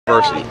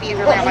University.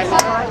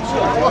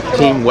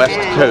 Team West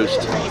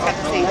Coast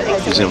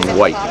is in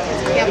white.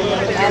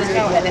 And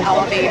the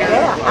elevator.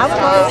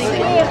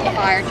 The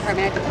fire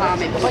department at the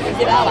pond. And when you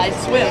get out, I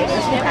swim.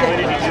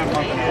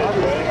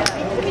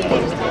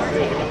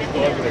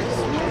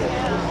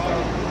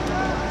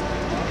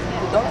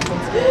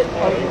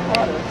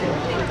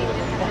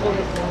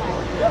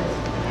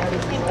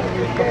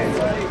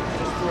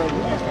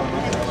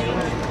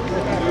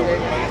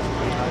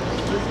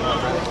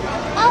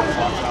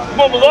 Come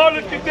on, Millard,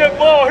 let's get that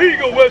ball. Here you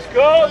go, West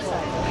Coast.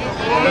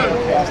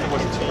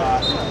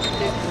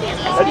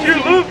 That's you,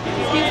 Luke.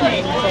 Excuse me.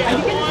 Are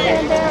you going to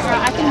stand there?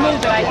 I can move,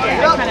 but I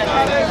kind of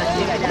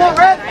come on,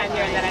 Red. Stand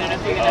here, and then I don't know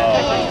if you're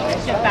going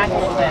to shift back a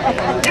little bit.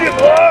 Get it,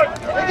 Millard.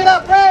 Pick it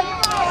up, Red.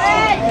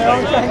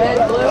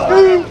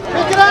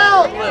 Pick it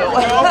out.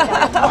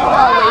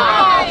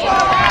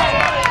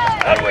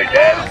 Out of the way,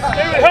 David.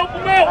 David, help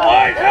him out,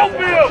 White. Help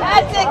him.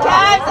 That's it,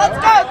 Cavs. Let's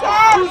go,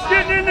 Cavs. Who's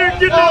getting in there?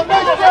 Get that ball.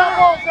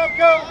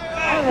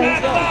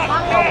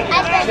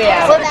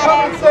 What did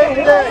Colin say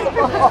today?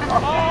 We're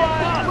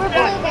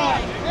blueberry.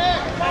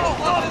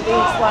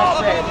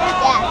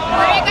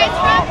 Where are you guys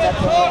from?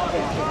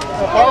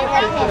 The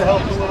barbecue's going to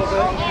help a little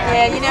bit.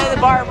 Yeah, you know the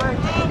barber.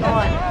 Come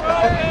on.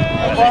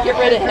 Get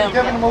rid of him.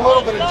 Giving him a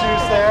little bit of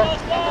juice there.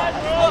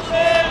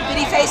 Did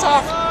he face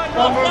off?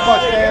 Don't move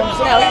much, Dan.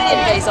 No, he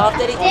didn't face off,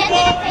 did he? Dan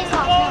didn't face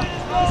off.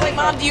 He's like,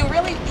 Mom, do you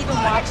really even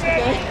watch the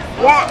game?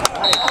 Yeah.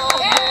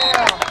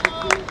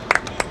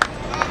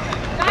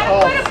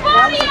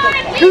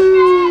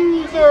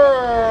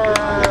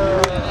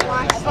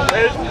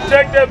 Hey,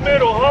 protect that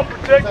middle, huh?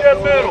 Protect that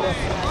middle.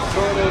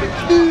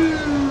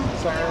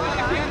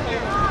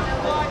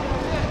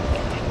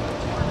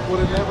 Would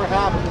have never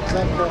happened if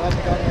Central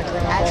hadn't gotten that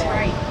ground ball. That's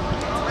right.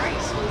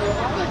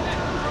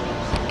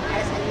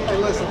 Hey,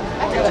 listen.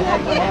 I'm going to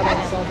have to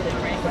have something.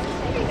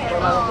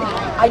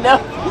 I know.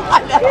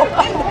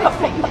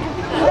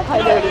 I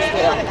noticed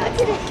that.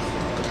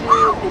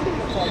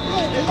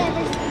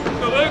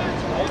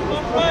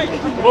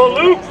 Come on,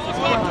 Luke.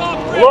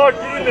 Millard,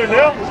 get in there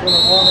now. I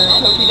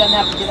hope he doesn't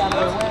have to get out of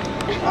their way.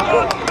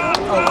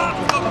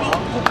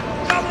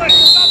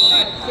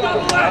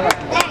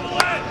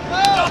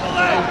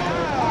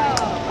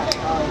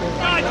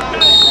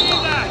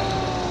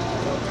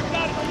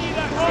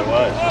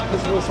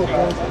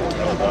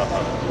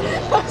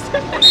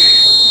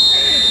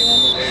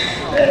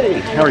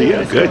 Hey, how are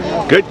you? Good.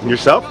 Good. And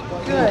yourself?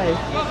 Good.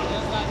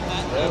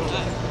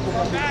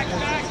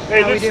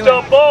 Hey, let's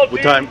stop ball,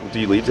 What time do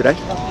you leave today?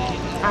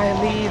 I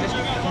leave at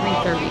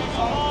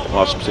 3:30.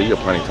 Awesome. So you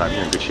have plenty of time.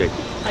 You're in good shape.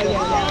 I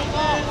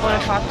want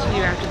to talk to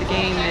you after the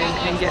game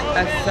and get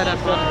us set up.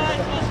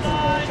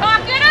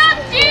 Talk it up,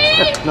 G!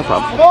 No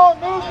problem. Come on,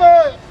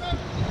 movement!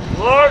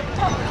 Millard.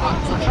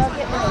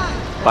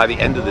 By the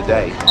end of the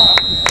day,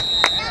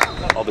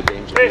 all the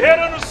games will Hey, be head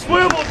on a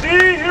swivel, D.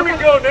 Here we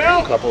go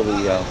now. A couple of the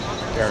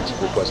parents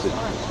have requested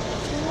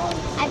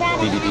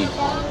DVD.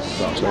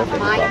 So I'm sorry,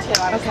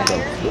 Okay. so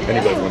if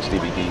anybody wants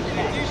DVD.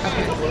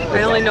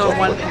 I only know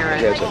one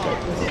parent. Yeah, it's okay.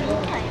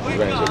 The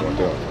grands that want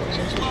their own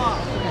things.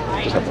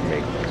 Just have to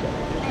make them.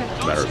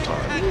 It's a matter of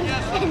time.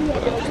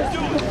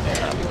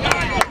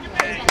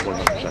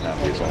 100%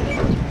 happy as long as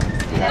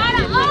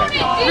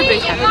We're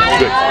big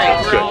happy. Good.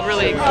 We're all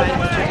really excited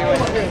what you're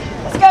doing.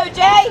 Let's go,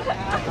 Jay!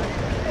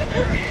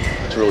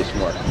 it's really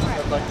smart.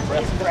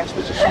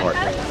 This is smart.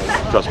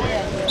 Trust me.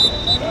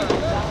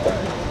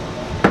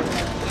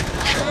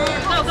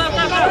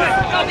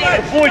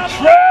 Boy,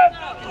 Trev.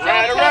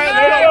 Right around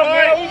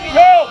there. Who's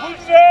help?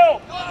 Who's help?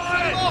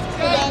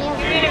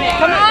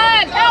 Come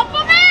on, help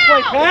him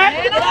out!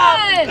 Come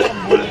on!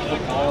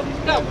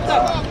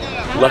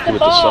 Lucky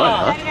with the sun,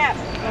 huh?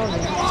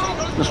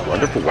 That's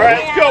wonderful. All right,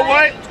 let's go,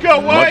 White. Let's go,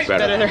 White. Much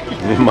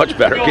better. Much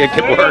better. Can't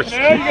get worse.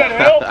 Now you got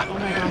help.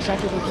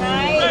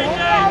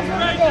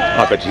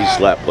 I bet you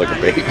slept like a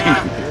baby.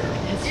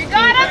 You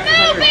gotta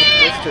move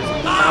it!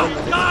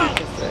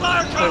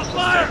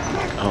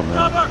 Oh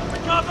man.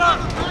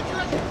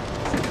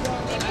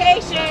 Be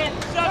patient.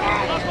 Come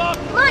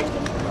on.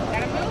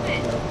 Gotta move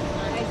it.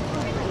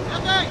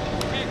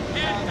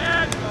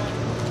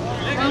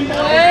 Come on,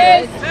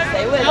 boys.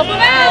 Stay with Help him.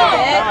 him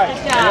out.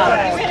 Good job.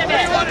 Get rid of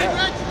it.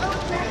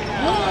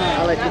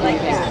 I'll let you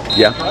leave that.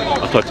 Yeah,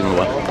 I'll talk to him in a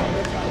while.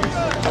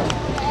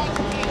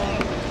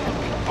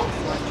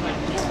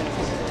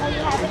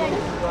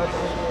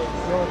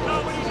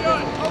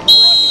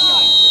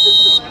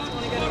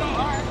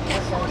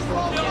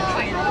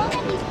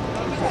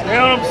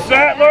 Down him,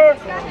 Sattler.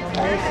 Use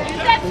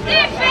that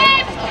stick,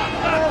 babe.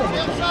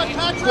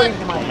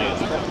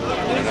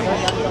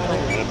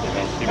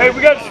 Hey, we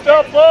got to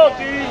stop ball, D.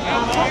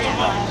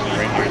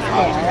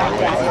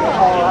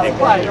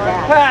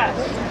 Pass.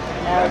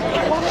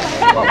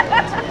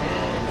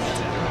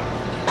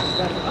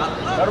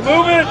 Gotta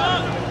move it.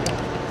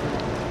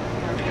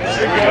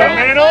 There you go.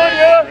 Man on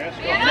ya.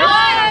 Man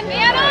on,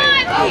 man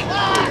on.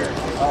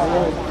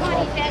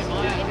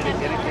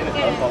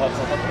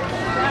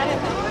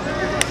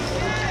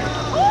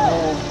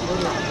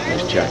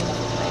 Nice check.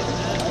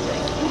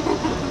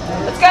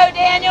 Let's go,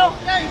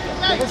 Daniel.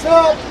 Give us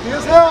help. Give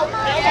us help.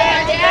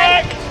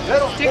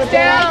 Sticks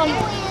down. You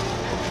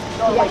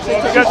got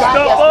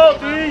stuff up,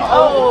 D.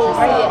 Oh,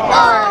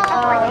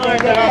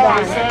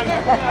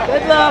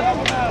 good luck.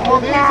 Come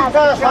on, easy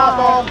pass,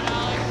 Hawthorne.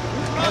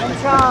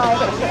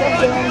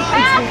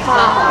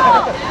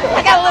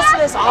 I gotta listen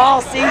to this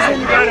all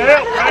season. You gotta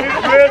help, right,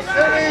 Chris?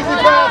 Easy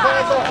pass,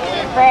 Hawthorne.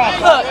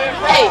 Look,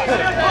 hey,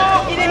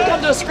 you didn't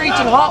come to a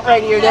screeching halt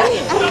right here, did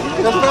you?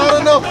 There's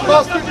not enough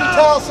mustard and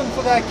Towson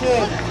for that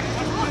kid.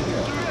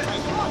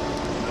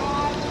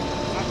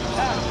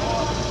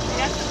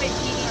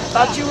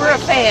 Thought you were a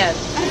fan.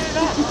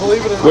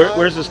 Believe it or not.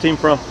 Where's this team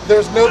from?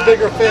 There's no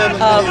bigger fan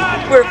than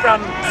me. We're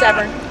from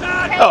Severn.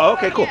 Oh,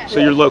 okay, cool. So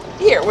you're local.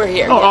 Here, we're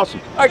here. Oh,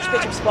 awesome.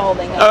 Archbishop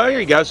Spalding. Oh, here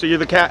you go. So you're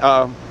the cat.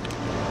 The was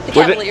it-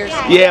 Cavaliers.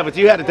 Yeah, but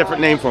you had a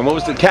different name for them. What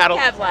was the cattle?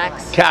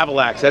 Cavlax.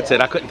 Cavalax. That's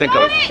it. I couldn't think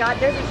of it. Hey,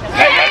 that's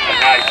a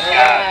nice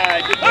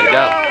shot. There you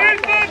go.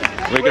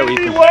 There you go,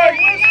 Ethan. Way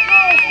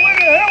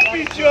to help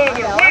each other. Way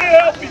to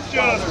help each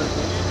other.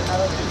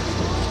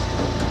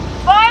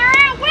 Fire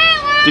at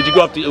Wheeler! Did you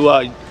go up to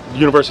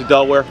University of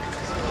Delaware a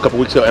couple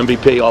weeks ago?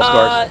 MVP All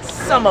Stars.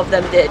 Some of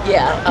them did,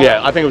 yeah.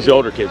 Yeah, I think it was the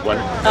older kids,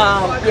 wasn't it?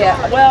 Yeah.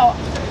 Well,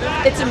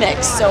 it's a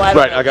mix, so I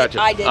don't Right, know. I got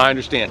you. didn't I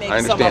understand. think I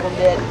understand. Some of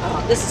them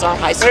did. This is our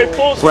high school. Hey,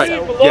 full Right.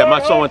 speed, Yeah,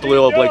 my son went to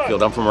Loyola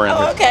Blakefield. I'm from around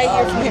Oh, here. okay,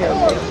 you're from here.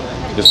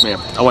 Yes, ma'am.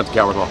 I went to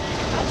Coward Hall.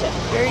 Gotcha.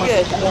 Very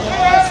good. You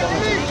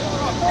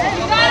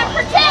gotta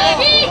protect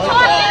me!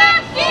 Talk it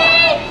up,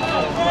 Steve!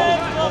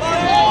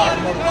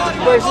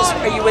 Where's this?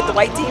 Are you with the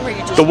white team or are you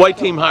just? The white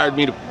team hired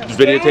me to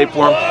videotape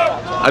for them.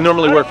 I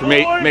normally work for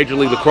Major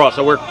League Lacrosse.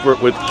 I work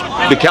with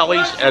the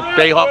Kellys at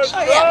Bayhawks.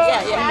 Oh,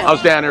 yeah. I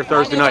was down there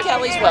Thursday night.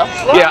 Kelly's well.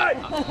 Yeah,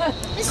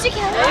 Mr.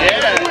 Kelly?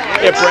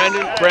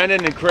 yeah.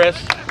 Brandon and Chris.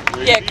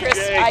 Yeah, Chris.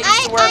 I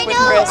used to work with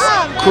Chris.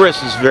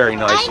 Chris is very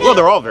nice. Well,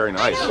 they're all very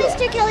nice.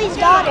 Mr. Kelly's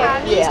daughter.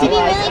 We used to be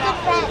really good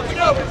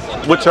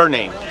friends. What's her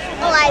name?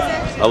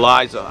 Eliza.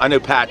 Eliza. I know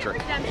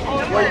Patrick.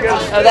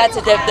 Oh,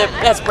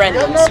 that's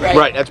Brendan's, right?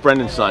 Right, that's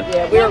Brendan's son.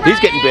 He's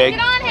getting big.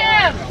 Get on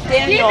him!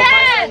 Daniel,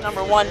 my son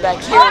 #1 back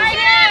here. Fight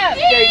him!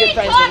 Very good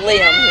friends with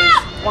Liam,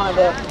 who's one of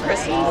the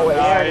Chris's boys.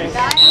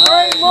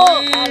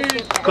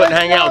 Couldn't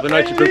hang out with a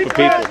nicer group of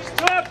people.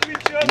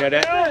 You know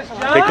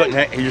that? They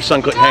couldn't. Your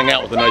son couldn't hang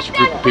out with a nicer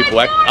group of people.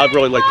 I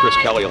really like Chris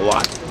Kelly a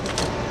lot.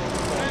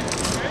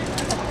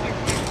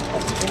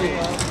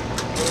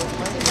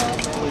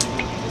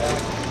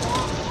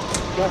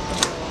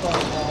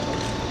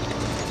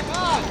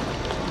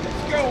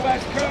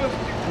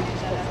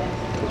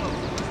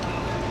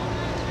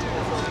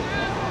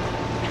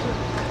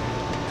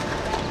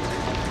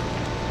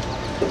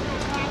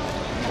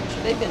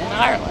 They've been in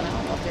Ireland. I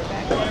don't know if they're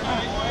back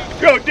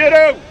there. Go,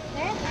 Ditto!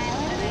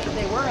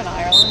 They were in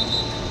Ireland.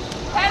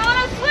 Head on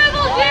a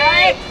swivel,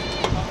 Jerry!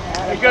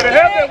 You gotta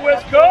have that,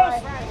 West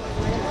Coast.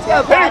 Let's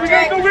go, Hey, we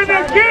gotta Patrick. go in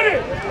there and get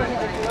it!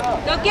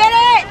 Go get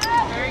it!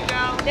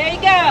 There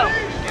you go.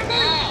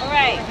 All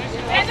right.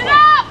 Stand it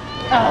up!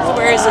 So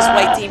where is this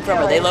white team from?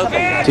 Are they local?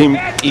 Team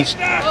East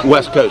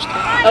West Coast,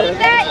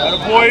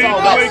 Boy,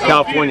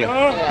 California.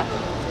 huh?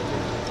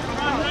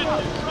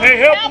 Hey,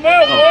 help him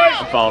out, I'm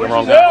boys! following the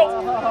wrong Help!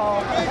 guy.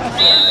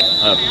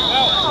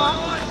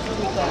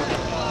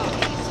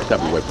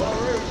 Step away from him.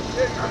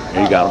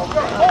 There you got him.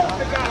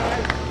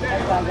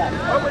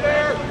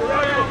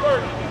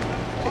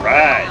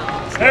 Right.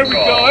 There we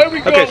go, there we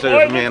go. Okay, so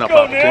there's a boys. man up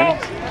Let's go now.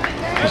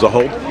 opportunity. There's a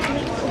hold.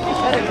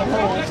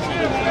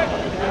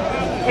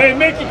 Hey,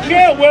 make it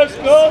count, West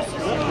Coast.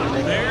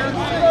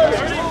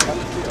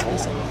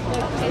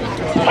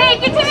 Hey,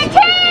 get to the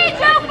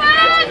cage,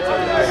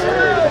 open!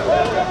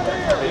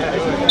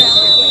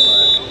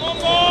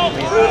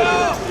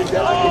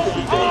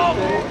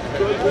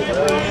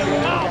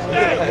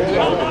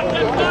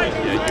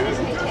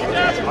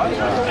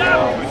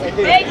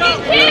 Make it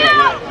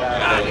count!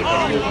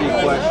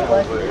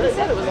 He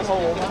said it was a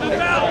hold.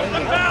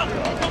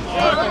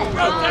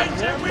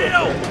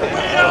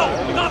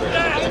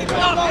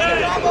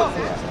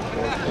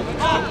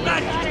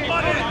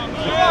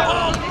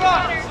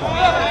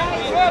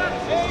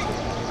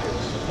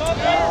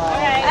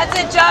 That's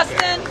it,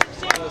 Justin.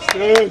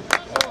 Good.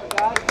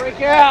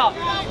 Break out.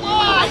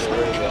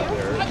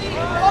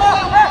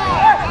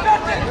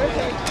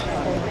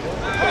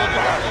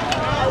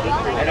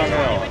 I don't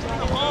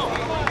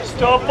know.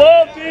 Stop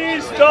ball,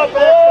 D, stop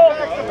ball.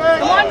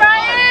 Come on,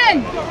 Ryan!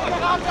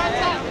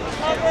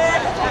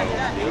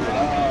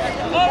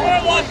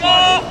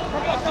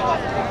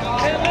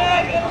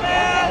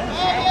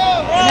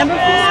 Number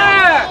 4.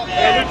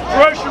 And it's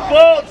pressure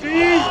ball, D.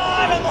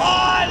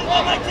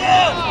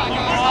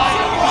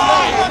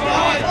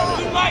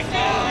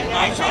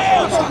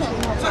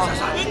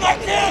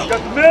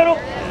 Got the middle.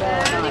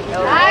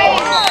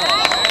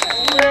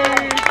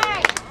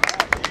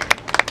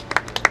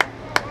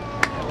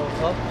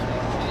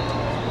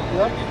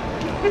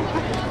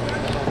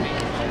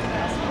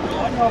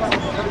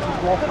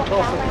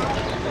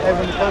 And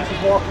when the coach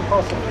was walking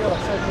across the field, I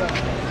said,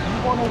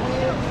 you want to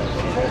win?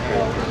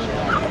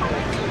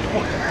 Take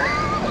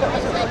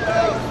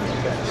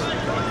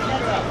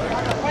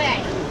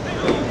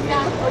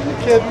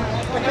kidding.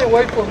 I can't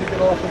wait for him to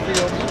get off the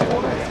field.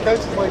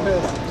 Coaches like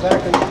this.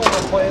 Exactly. He's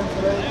on plan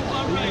today.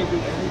 We didn't do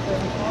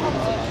anything.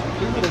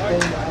 We would have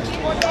gained last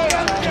year.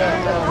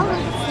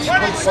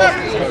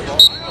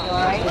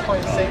 We're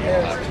playing St.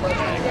 Mary's.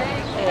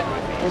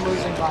 We're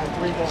losing by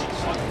 3 goals.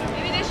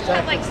 Maybe they should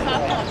have like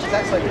softball.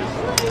 That's like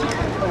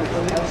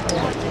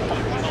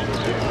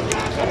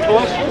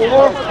 +4,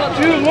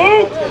 2,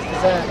 Luke!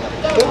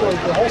 literally,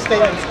 the whole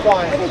stadium's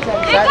quiet. You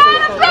gotta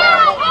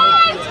foul,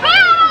 boys!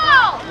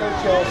 Foul!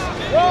 Coach yells,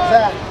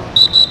 Zach,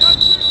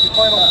 you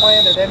plan on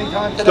playing at any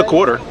time today? It's the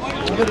quarter.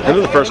 End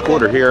of the first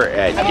quarter here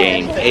at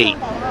Game 8.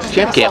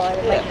 Champ Camp.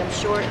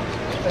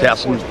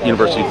 Towson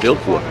University Field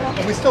 4.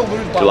 And we still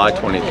lose by July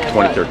 1. 20,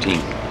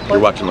 2013. You're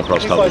watching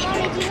Lacrosse television.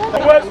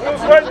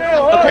 Right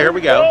now, huh? Okay, here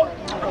we go.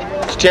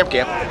 It's Champ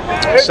Camp.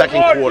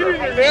 Second quarter.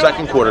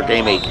 Second quarter,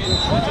 Game 8.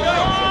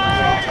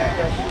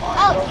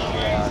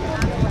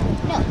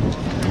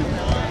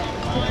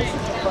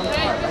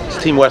 It's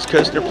Team West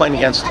Coast. They're playing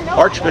against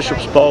Archbishop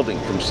Spalding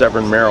from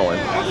Severn, Maryland.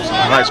 It's a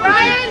high school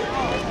team.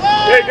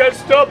 Hey, got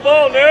stop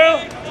ball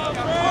now.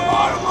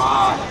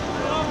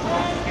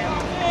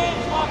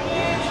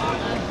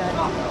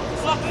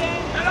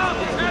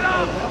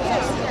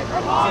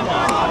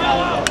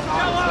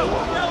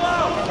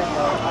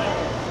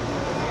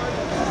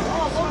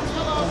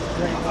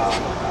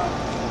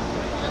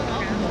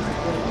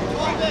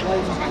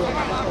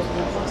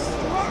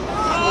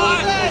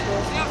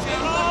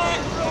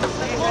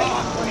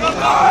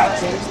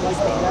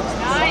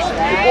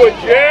 Good boy,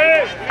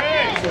 Jay.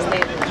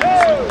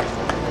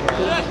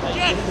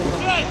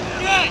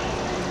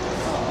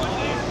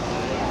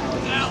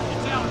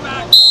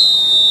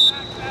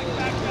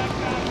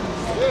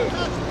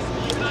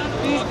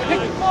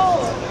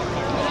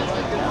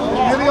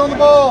 Get me on the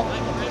ball.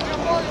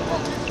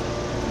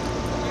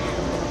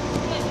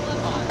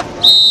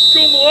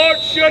 Go, Millard,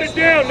 shut it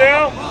down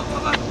now.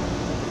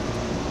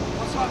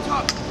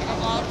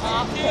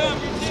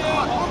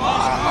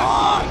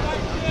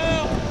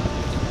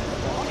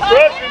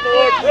 Pressure,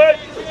 Millard,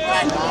 pressure.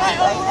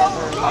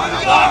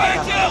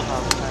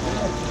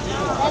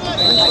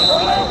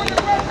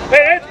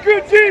 Hey, that's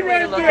good D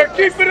right there.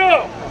 Keep it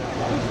up.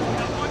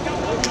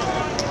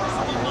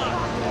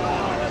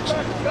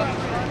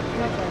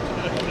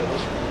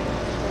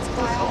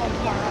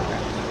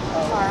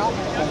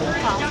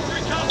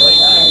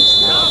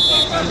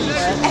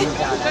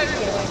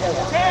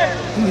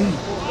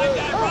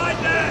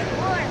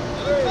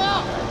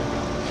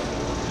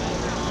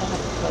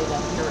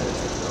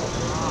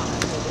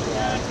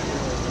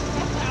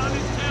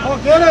 Oh,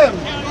 get him!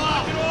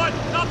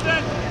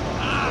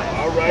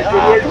 All right,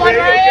 good work, baby.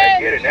 Okay,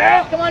 get it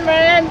now. Come on,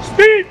 Ryan.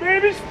 Speed,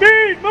 baby,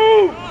 speed.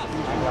 Move.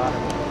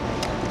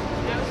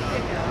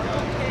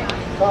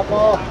 Top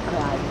ball.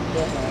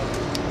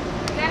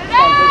 Get it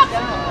up!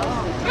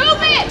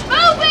 Move it!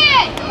 Move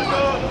it!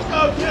 Let's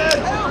go, kid.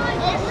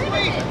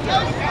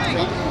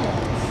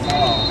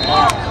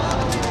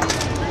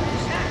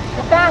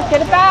 Get back!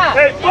 Get it back!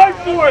 Hey, fight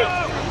for it.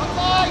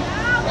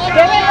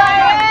 Get it,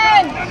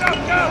 Ryan!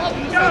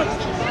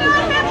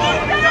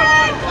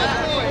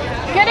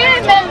 Get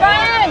in, then,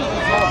 Ryan!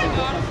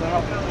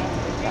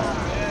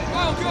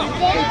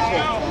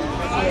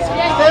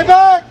 Stay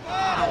back!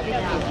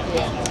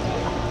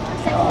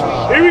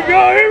 Here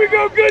we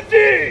go, good D.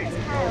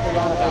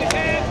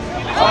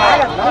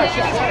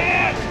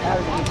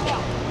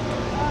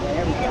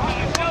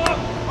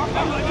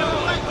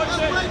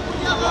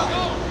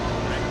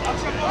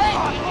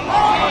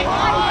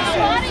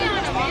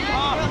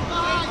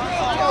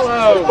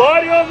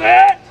 Body on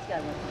that.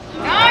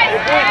 Nice!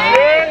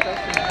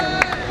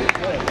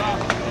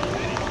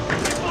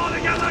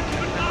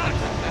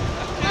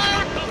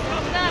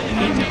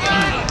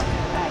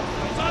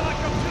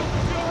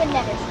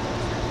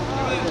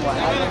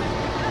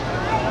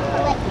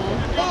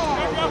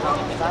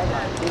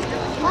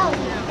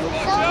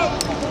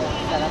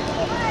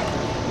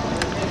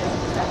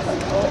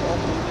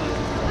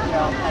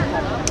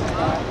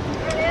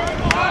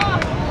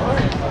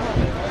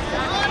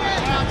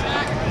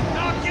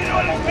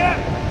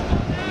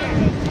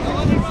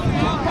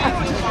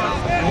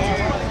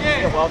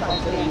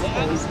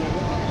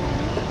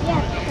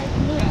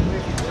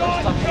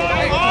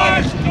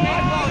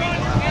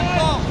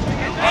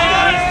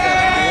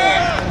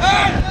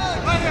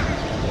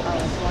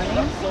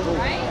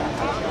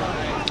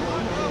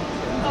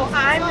 Oh,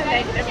 I'm the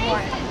negative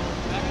one.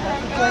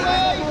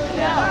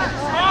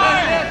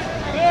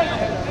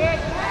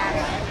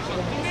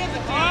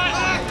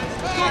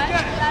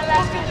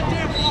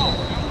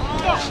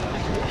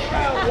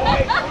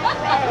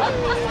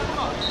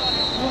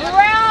 Move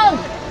around!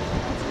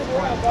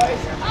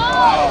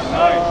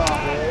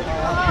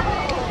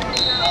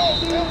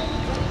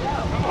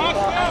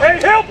 Hey,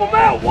 help him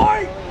out,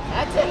 White.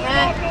 That's it,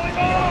 Matt.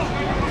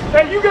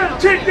 Hey, you gotta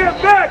take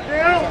that back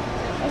now.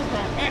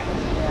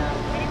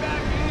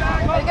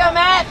 Way to go,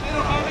 Matt.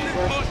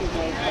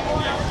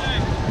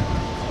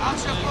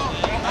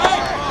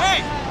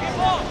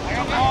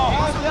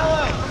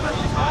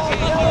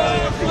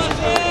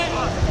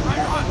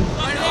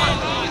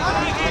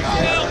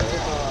 Hey,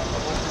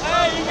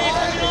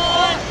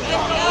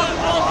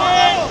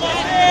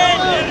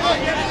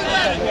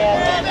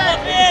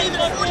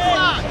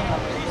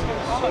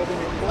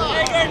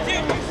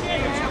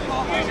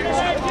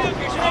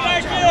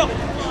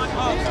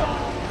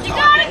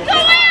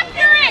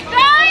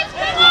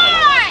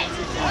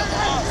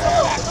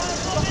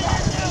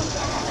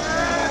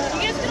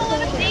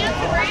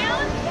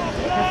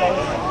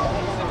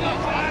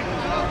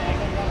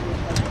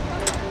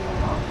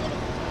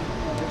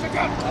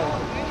 Good.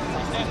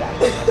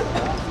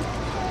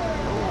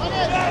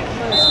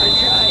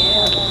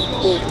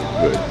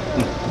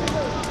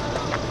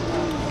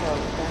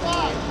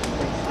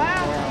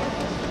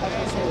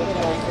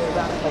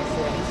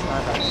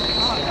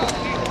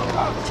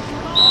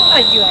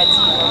 You had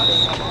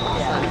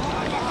some.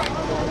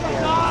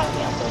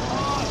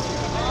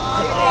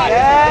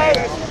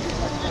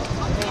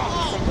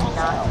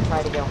 Not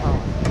try to go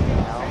home.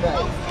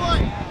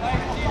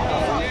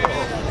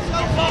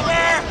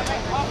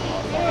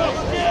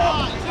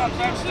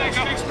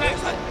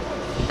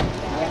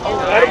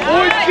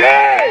 Attaboy,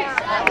 Jay!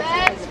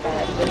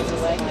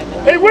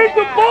 Hey, where's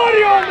the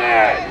body on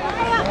that?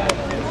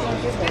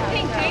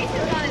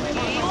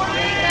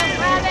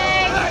 Let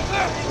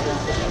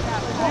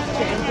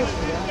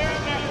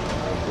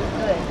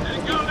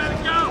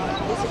it go!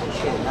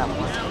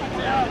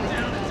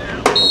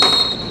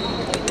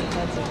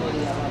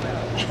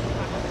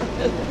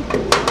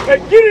 Hey,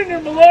 get in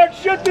there, Millard.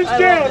 Shut this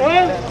down,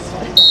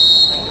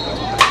 huh?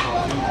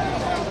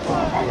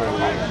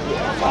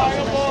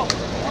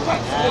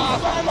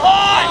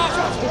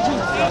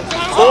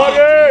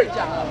 Body!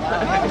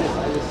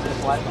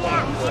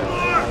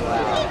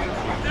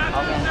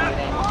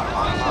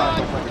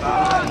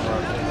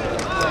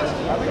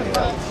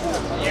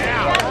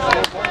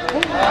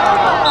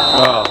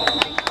 Oh.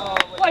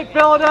 Play,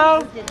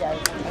 Pelado!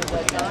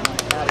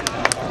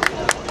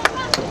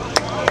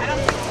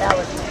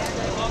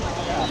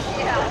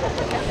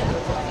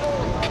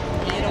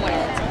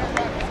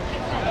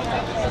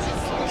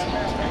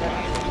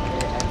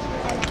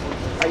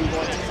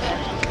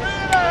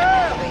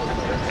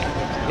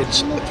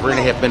 It's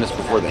 3.5 minutes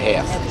before the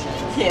half.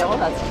 Yeah, well,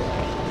 that's true.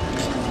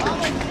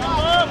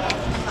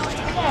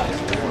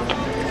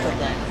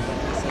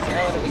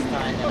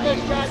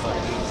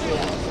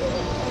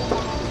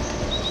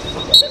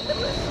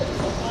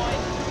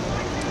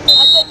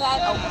 That's it, Pat.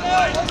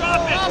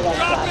 Drop it!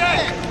 Drop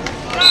it!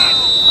 Crash!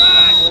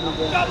 Crash!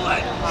 Double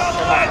it!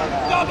 Double it!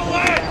 Double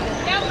it!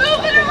 Now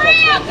move it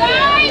around,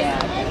 guys!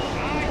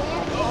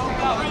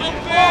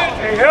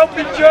 Hey, help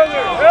each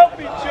other! Help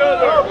each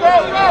other! Go,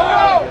 go, go!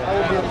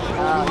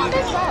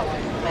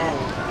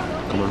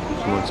 Come on,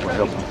 someone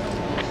help him.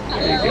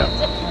 There you go.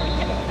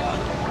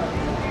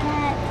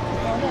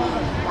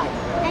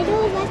 I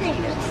don't like it.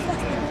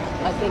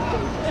 I think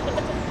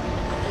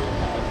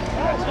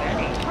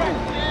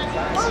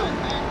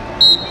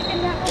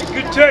Hey,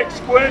 good take,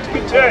 Squinch,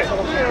 good take.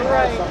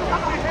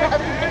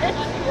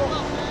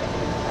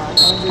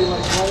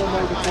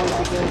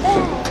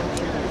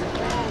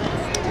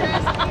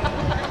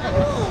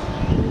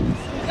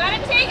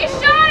 Gotta take a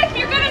shot if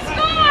you're gonna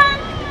score!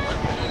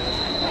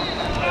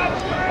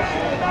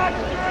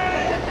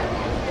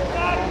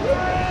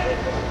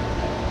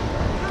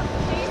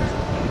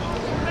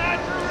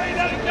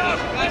 Let it go!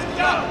 Let it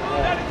go!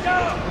 Let it go!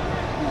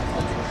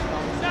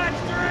 Snatch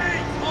three!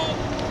 Hold!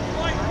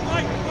 Fight!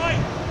 Fight!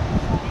 Fight!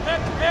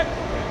 Hip! Hip!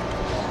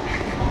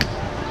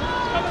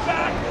 Coming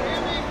back!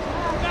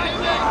 Snatch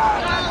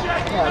it! Snatch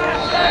it!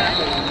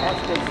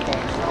 that's good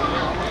stuff.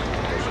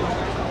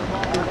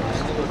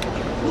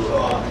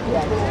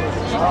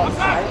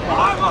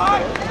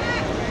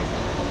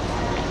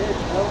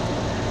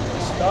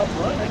 Stop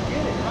running,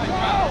 get it.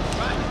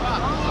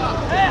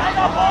 Hey, I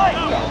got mine.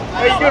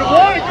 Hey, you gonna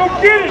want it? Go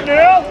get it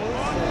now.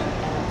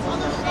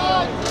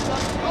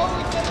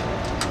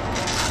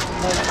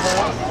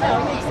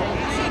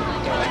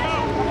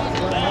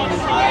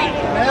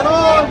 Man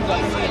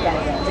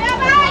on!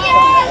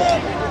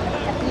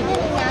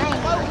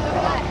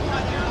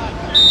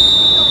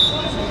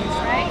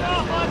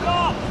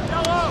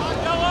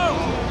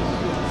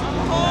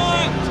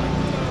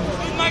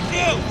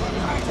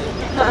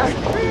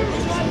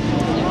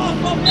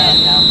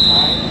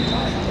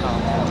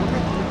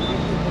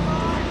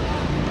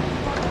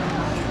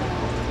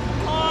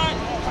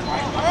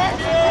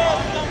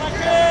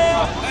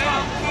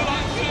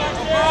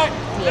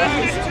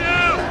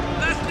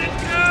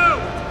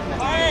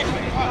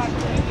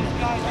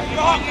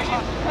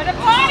 Put a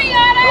body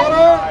on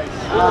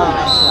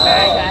it!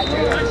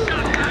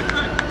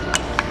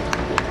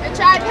 Good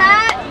try,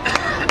 Pat!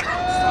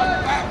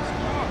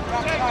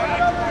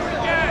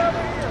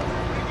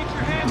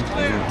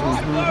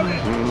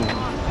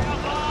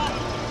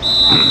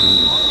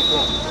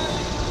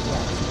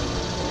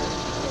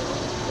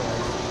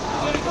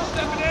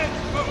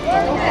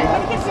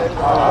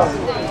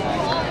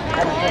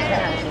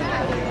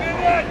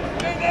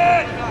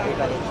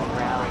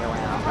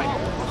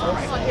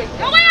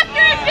 Go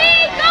after it, B!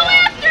 Go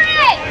after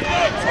it!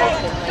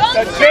 Don't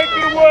Now take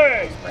it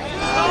away.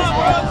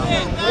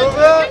 Move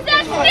Where's it!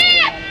 that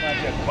step?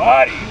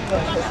 Body.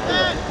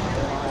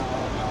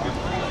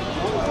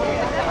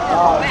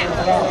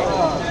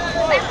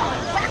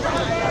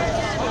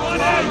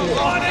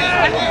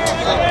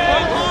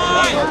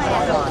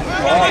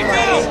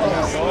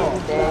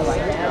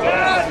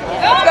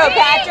 Let's go,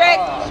 Patrick!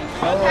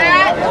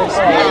 Pat!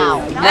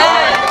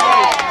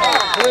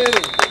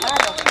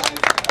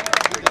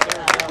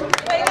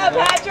 Way to go,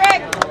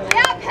 Patrick!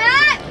 Yeah,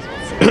 Pat!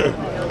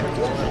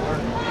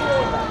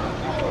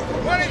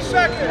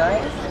 Spider-Man.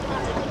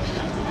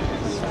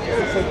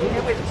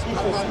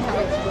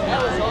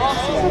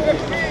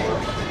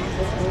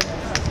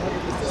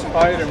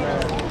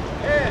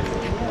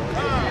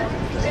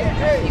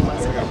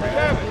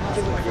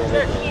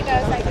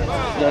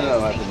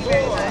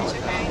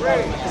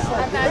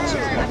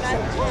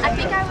 I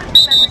think I would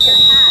remember your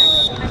hat.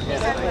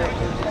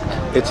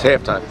 It's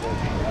halftime.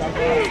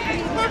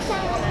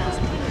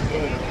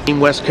 Team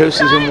West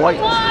Coast is in white.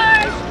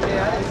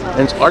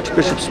 And it's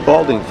Archbishop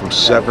Spalding from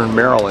Severn,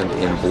 Maryland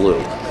in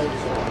blue.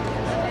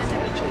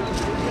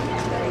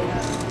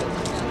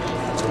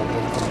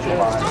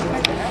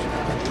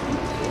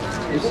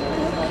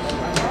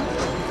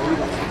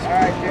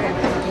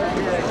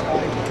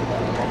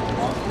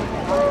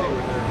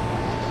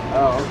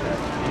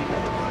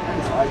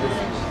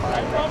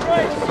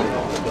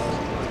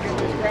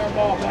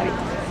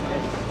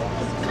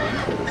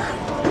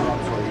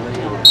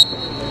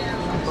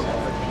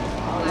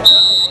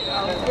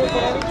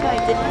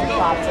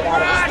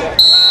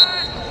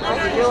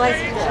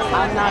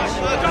 I'm not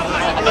sure.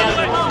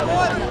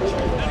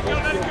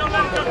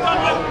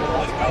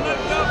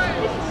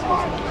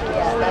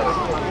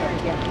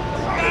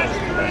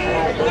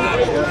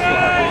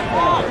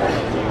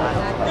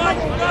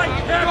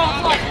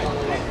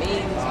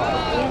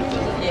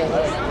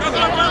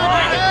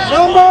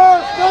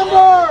 Numbers!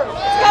 Numbers!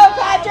 Let's go,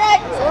 Patrick!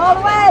 All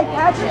the way,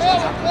 Patrick!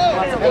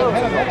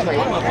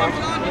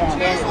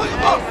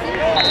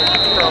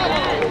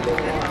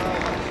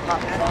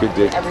 Good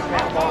dig.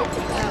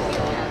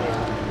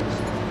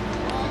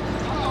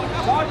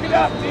 Talk it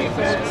up,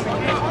 defense.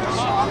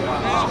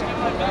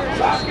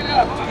 Talk it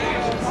up.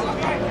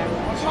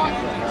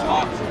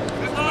 Talk.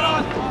 Lift it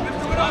on.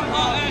 Lift it on.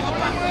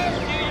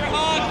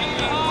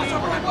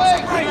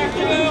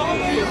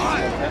 Get your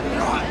hard. Get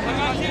your hard. I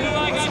got you.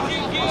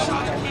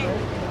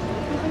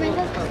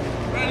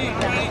 Ready.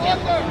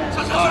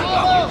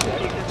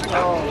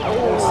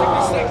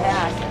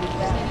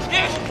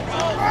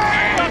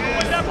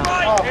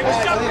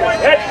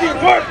 That's good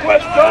work,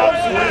 West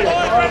Coast.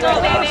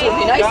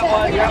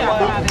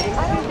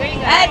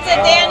 That's it,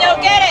 Daniel,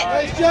 get it!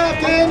 Nice job,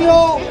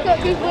 Daniel!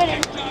 He's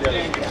winning.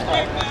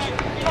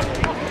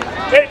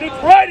 Hey, let's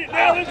ride it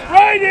now. Let's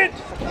ride it.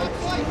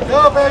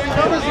 Go, baby.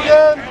 Numbers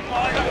again.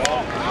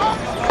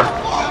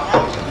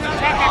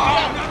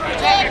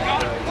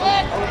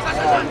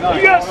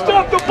 You gotta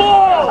stop the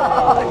ball.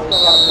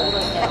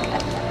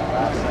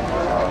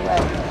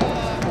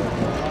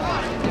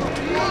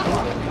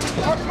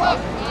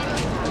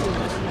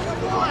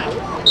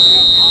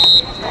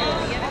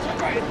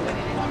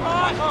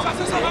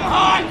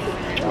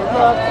 Good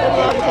luck,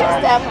 take a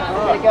step.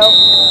 There you go.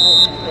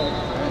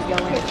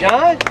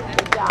 John?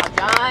 Good job,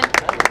 John.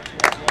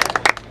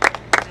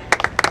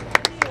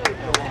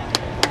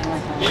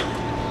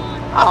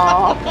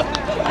 Aw,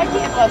 I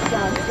can't bust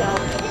John's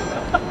jump.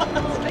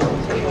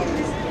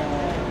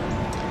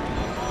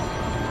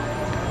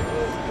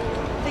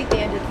 I think they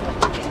ended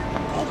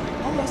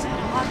almost had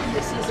a hockey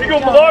this season. You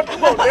gonna block?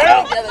 Come on, now.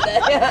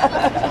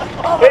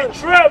 Hey,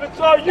 Trev, it's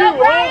all you,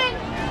 huh?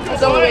 That's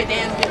the only way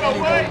Dan's getting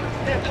anything.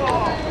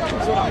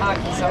 He's doing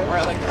hockey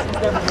somewhere like that.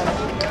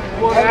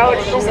 Alex,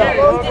 He said,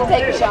 he did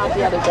take a shot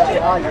the other day.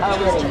 Oh, you're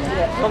kidding.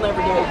 He'll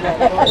never do it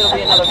again. It'll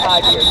be another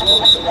 5 years.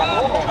 We'll see that.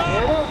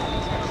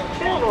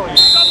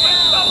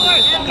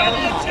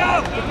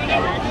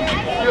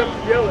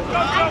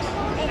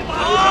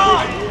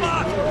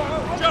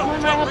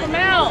 Help him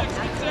out.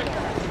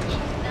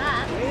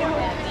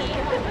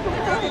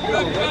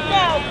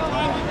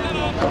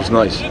 That was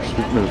nice.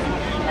 Sweet move.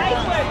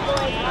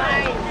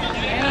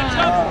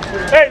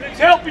 Hey, let's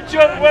help each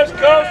other, West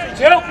Coast. Let's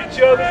help each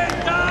other.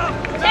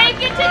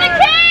 Take it to the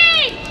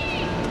cage!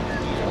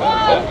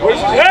 Where's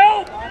his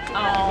help?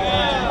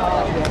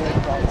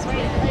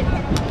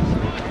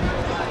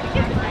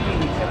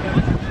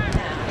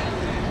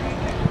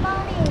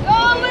 Go,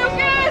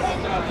 Lucas!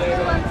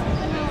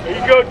 Here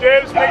you go,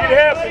 Davis. Make it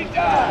happen.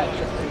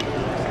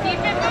 Keep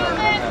it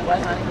moving.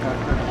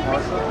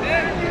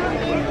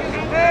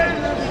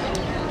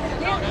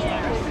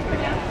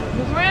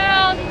 Move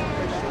around.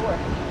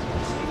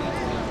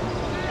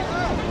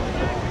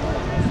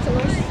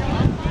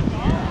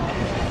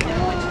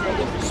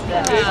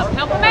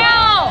 Help him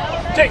out!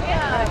 Take.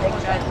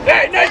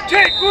 Hey, nice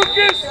take,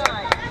 Lucas.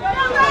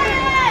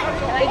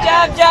 Good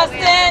job,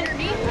 Justin!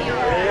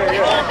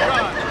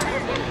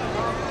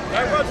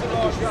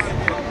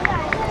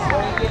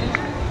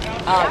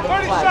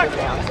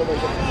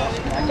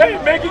 Hey,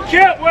 make it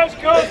count, West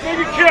Coast. Make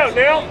it count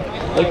now.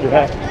 Like your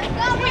hat.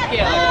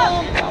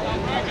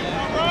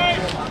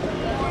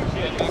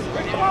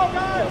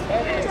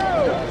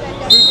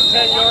 Losing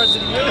 10 yards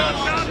in a minute.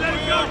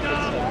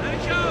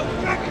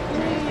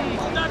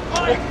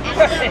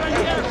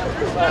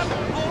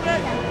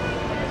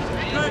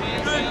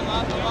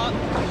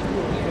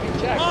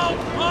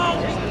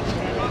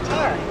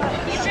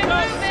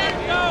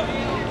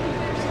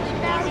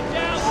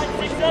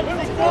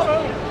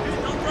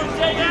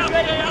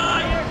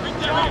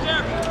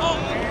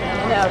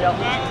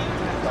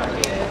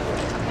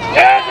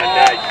 That's a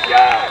nice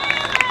shot.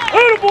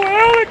 Who the boy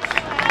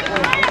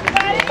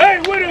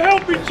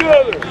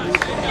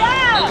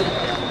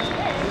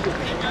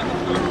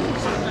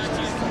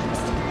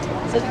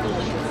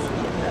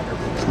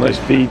Nice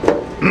feed.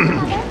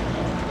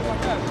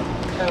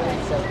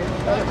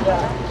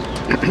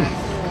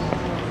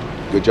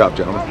 Good job,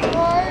 gentlemen.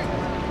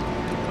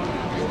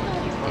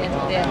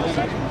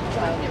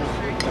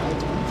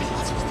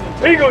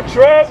 There you go,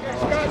 Trev.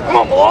 Come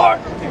on,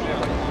 Mark.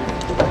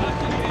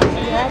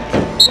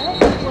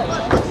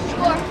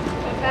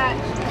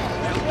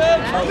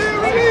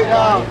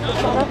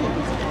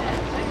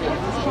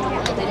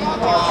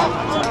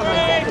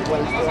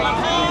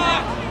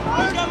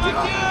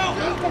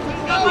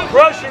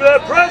 Pressure,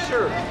 that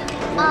pressure.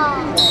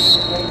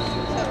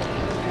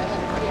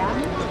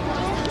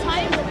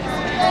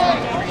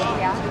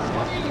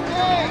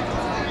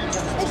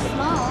 They're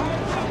small.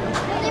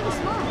 They were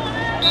small.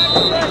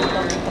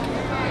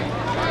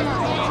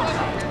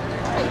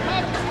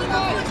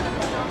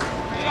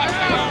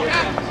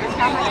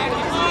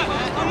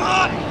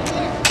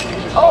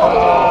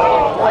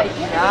 Oh, nice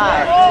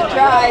shot. Good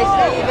try,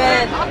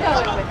 Steven.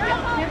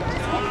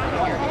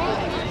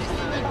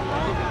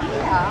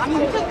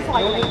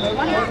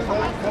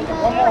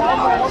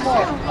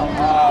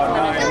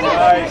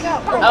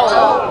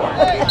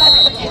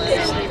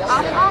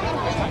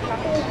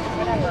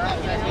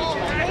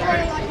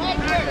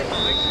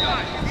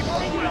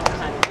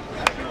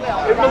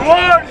 If the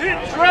Lord hit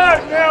and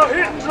drive now,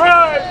 hit and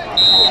drive.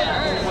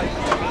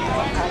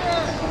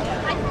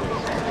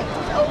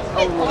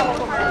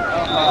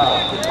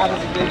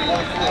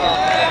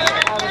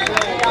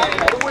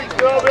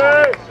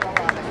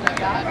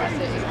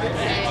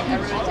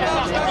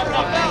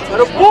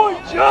 Good boy,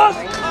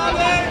 Justin.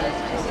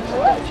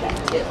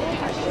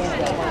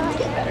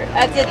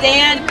 That's it,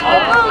 Dan.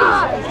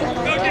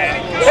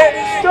 Hey,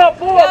 stop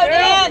ball, Go,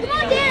 man.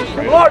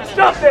 Dan. Lord,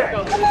 stop that.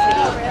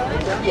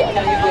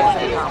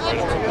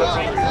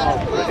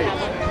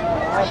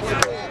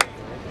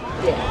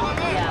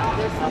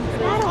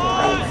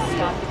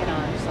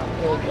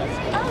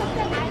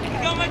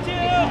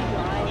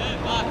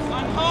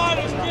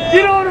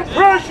 Get on the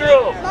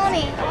pressure.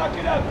 Mommy.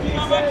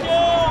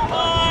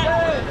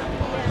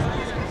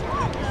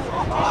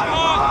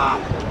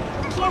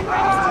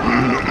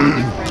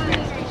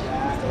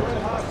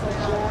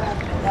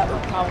 That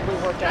would probably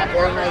work out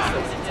very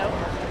nicely.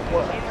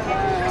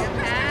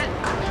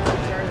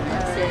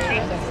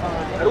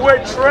 That way,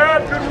 Trav.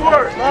 Good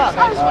work.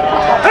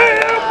 Hey,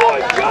 attaboy,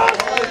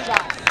 Justin.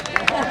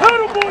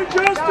 Attaboy,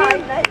 Justin.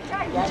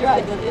 You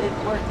tried to it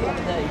worked the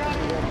other day.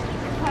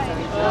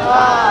 Yeah.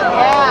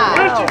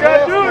 What you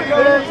gotta do it,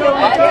 man.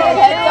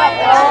 Heads up.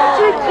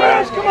 Shoot,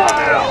 Chris. Come on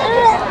now.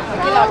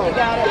 You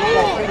got it.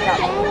 Bring it up.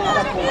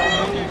 That's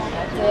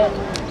it.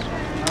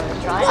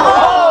 Try it.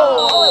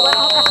 Oh, it went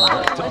off the line.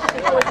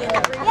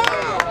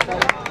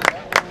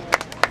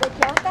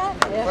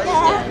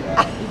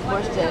 He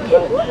pushed it,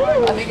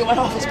 but I think it went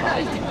off his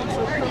body.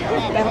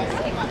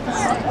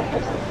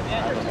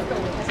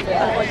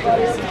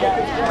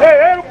 Hey,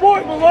 attaboy,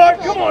 Millard.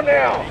 Come on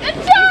now. Good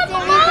job,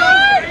 Millard!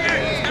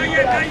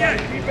 Not yet.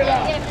 Keep it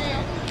up.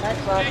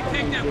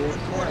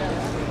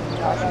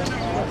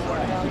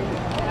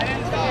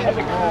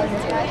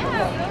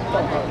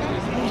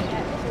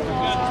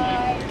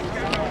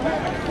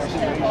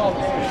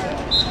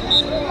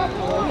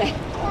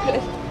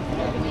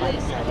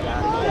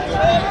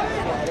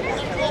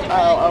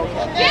 Oh,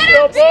 okay.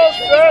 Still both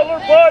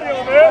Sadler body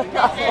on there.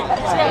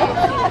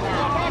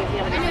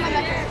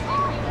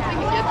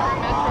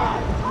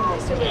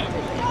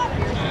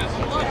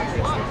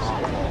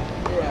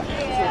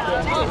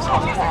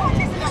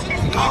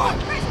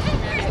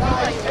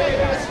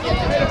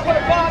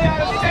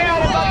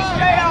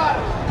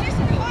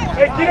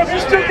 Hey, get up, you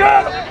still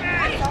got him.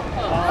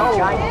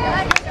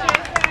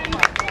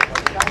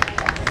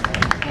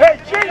 Hey,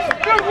 Jason,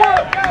 good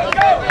work.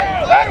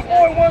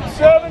 Attaboy,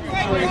 1-7.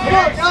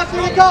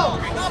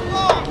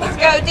 Let's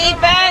go,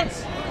 defense.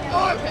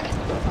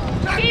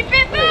 Keep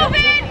it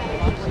moving.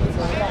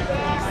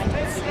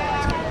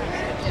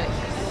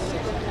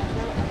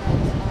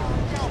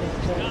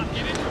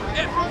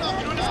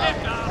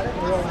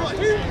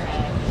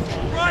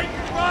 Right.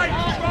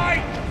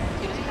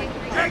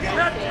 Take it.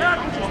 That's it,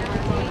 Justin.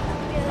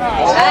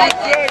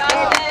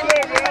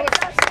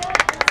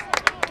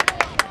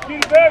 Get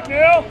it back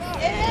now.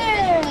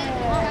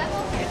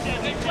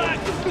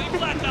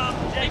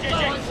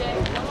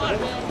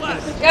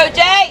 Go,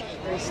 Jay.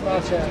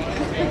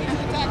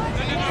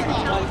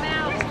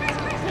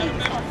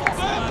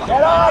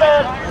 Get on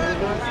it.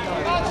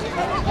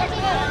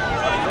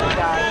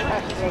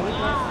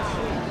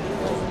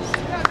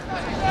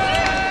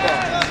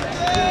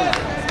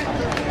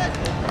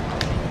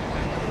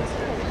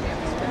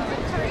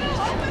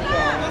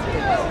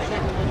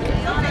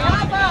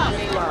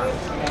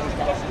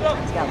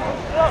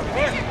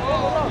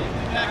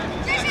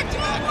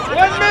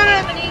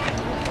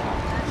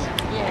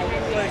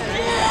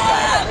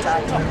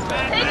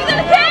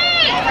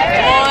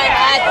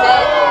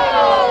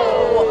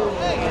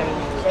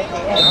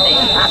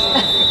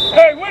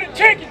 Hey, way to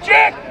take it,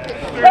 Jack!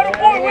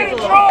 Attaboy, way to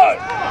try!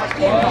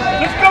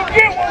 Let's go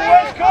get one,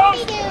 West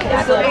Coast!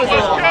 That's what it was a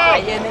little high,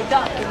 and they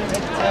ducked.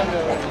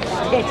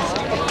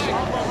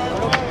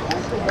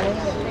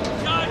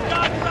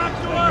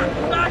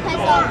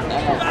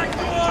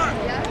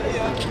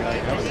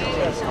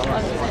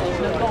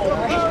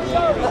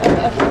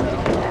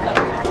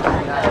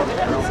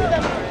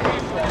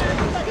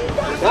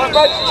 Not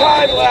much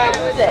time left.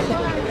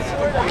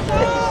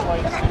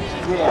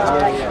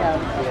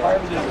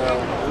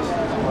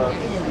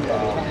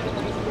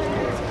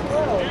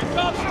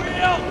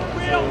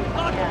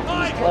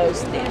 Close,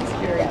 stands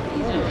very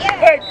easy.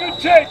 Hey, good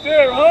take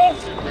there, huh?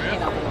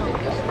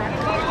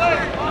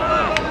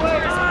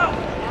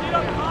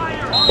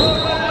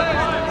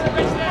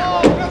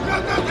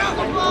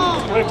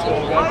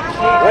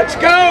 Let's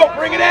go!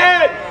 Bring it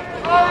in!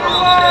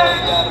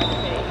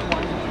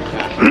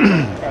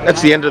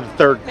 That's the end of the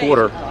third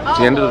quarter. It's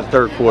the end of the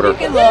third quarter.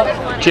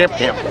 Champ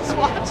camp.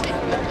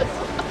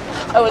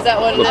 Oh, is that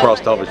what it is?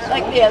 Lacrosse television.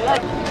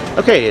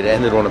 Okay, it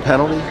ended on a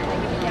penalty.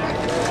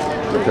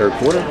 The third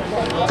quarter.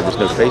 There was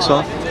no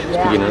face-off. It's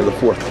the beginning of the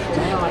fourth.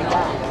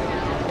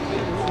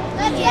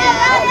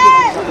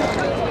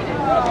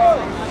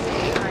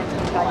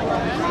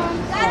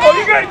 Oh,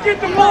 you gotta get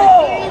the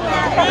ball!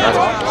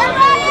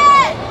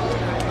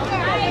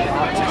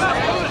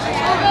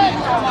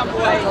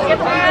 Get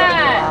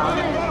back.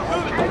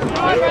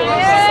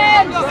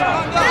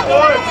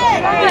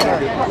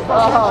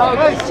 Oh,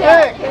 good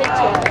check.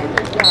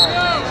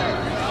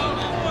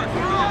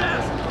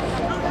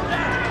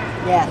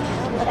 Yeah.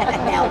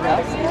 Now it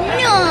goes.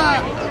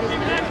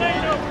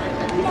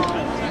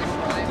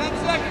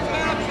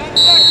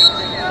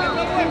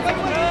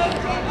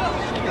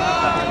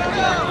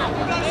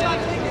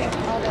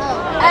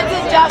 That's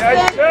it, Justin.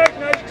 Nice check,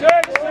 nice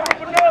check. Set up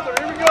another.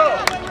 Here we go.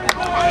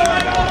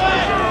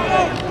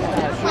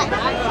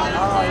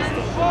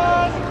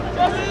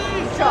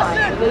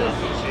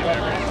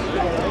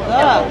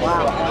 Oh,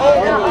 wow.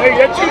 Hey,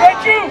 that's you,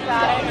 that's you.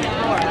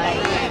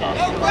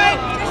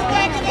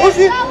 Go,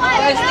 Steven.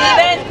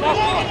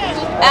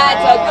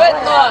 That's a good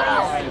look.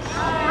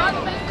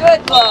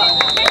 Good look.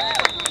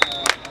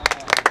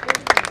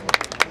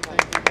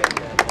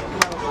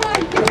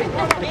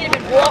 He'd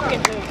been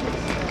walking.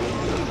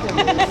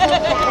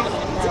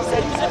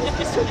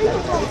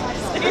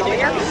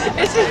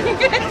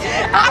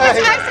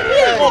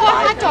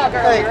 Hot dog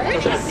earlier.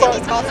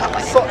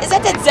 Is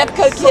that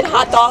Zepco kid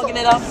hot dogging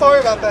it up? Sorry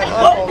about that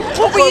hot dog.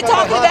 What were you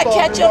talking about?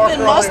 Ketchup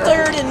and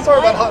mustard and sorry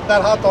about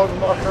that hot dog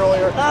mark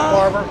earlier,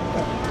 Barbara.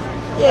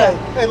 Yeah.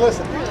 Hey,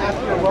 listen.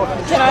 After the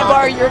rookie, Can I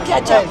borrow your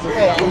ketchup?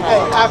 Hey,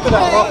 after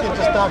that rookie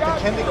just knocked the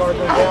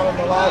kindergarten down in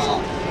the last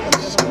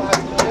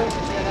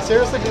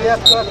seriously, do you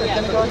have to go after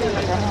kindergarten?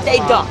 They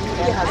duck.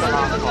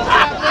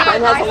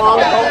 Mine has a long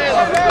pole.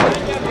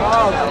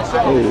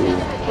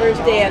 Where's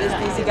Dad? Is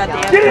he got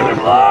Dad? Get it,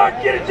 Lord.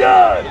 Get it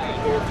done.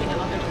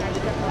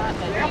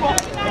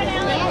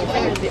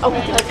 Oh, he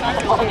does.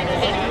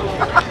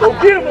 Go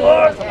get him,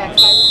 Lord.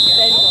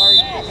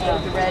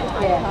 The red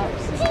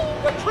house.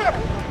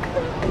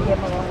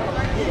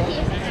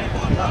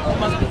 It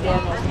must be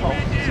Daniel's pole.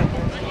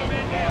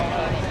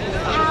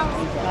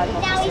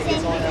 Now he's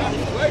in.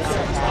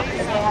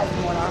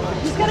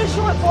 He's got a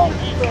short pole.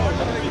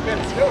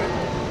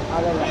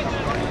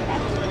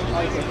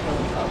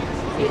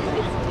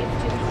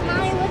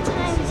 Mommy, what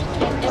time is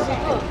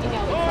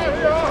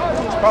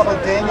It's probably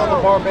Daniel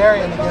the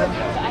Barbarian again.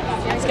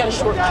 He's got a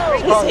short pole.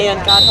 His hand,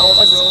 God help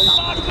us.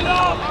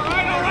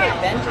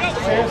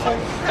 Seriously?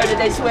 Or did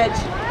they switch?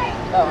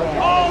 Oh, okay.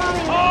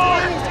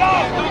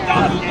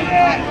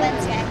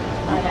 Wednesday?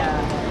 I know.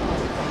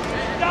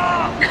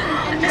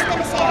 I'm just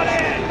gonna say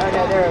 11. Oh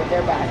no,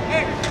 they're back.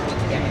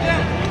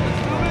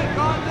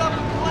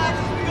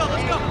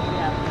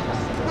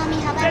 Mommy,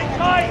 how about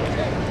 11?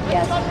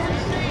 Yes.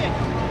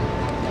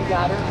 You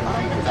got her.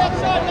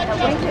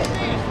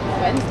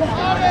 Wednesday.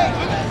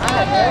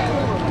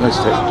 Nice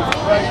take.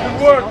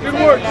 Good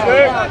work,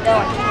 Steve. I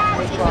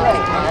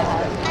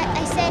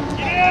said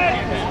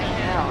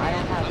No, I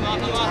don't have.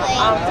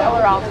 I'll tell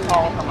her I'll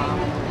call her mom.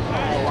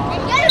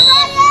 get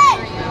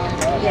ready!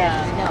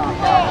 Yeah,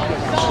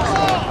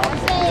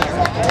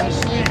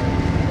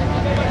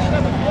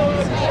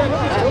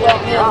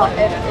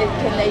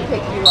 can they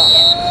pick you up?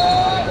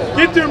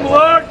 Get there,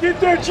 Lord. Get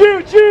there,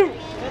 Chew.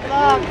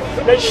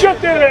 Hey,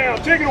 shut that down.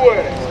 Take it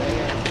away.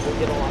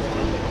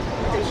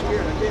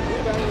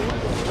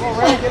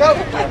 Get up.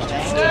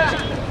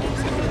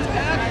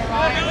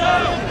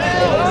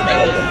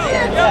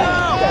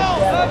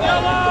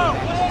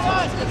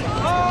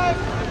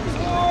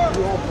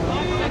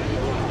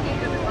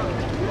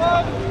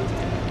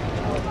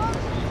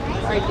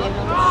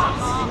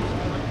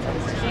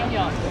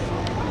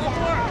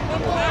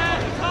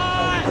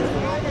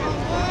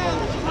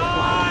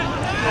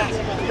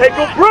 Hey,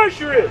 go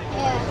pressure it.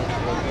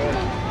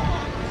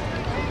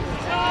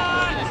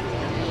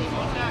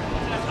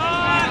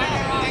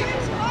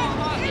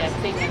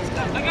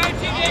 I got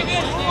you,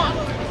 David.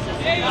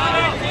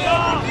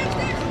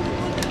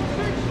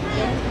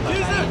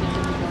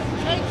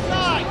 Take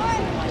side.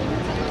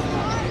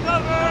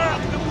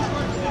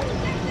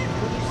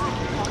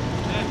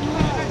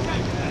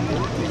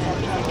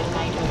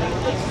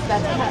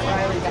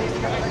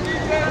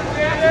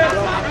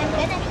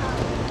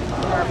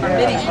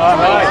 Our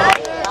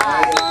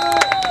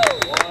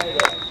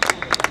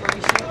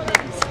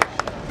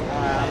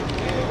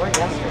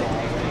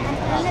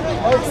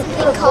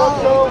be cold.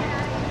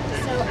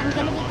 So I'm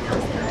going to be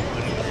cold.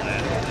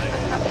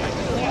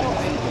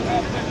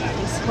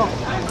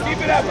 Keep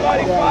it up,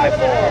 buddy. 5-4.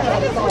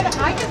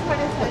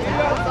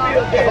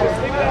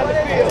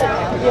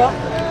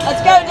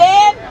 Let's go,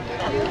 Dan.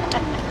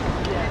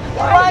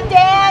 Come on,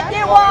 Dan.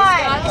 You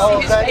won. Oh,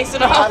 okay.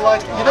 I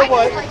like, you know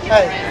what?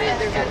 Hey,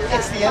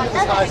 it's the end of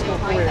his high school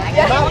career.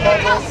 Not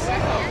Douglas.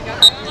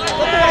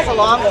 That's a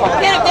long fall.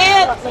 Get it,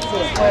 Dan.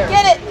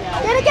 Get it.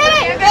 Get it, get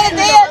it. Get it,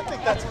 Dan. I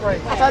think that's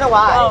great. So do I.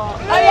 Oh,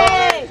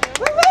 yay.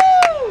 Woo-hoo.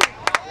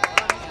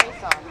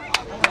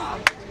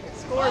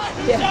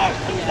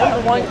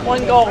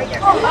 One goal. Oh,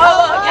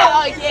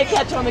 yeah, you can't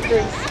catch on the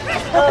crease.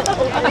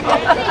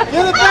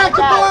 Get it back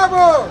to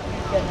Barber!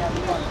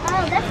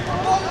 Oh, that's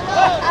cool.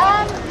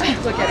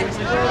 Look at him. He's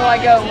like, where do I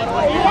go? What do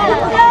I do?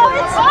 No,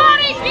 it's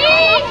funny,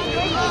 Pete!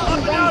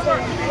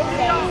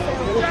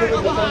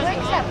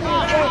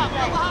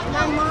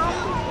 My mom,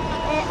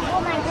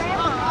 well, my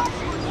grandma.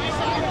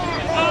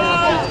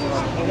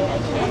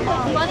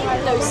 Funny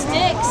with those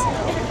sticks.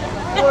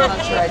 I'm not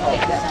sure I'd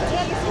take that.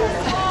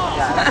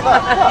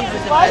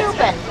 He's wide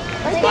open.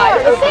 Right there.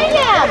 See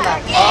him.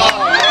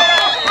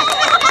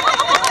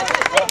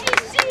 Did you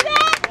see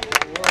that?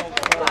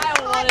 I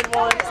wanted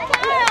one.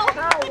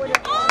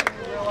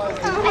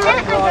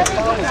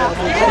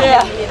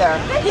 Yeah, either.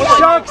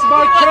 Shucks,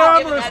 my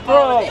camera's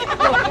broke.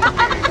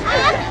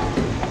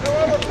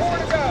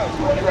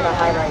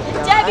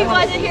 Debbie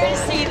wasn't here to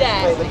see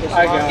that.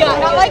 I got it.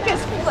 I like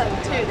his flip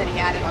too that he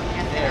added on the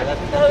end there.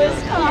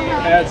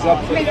 Adds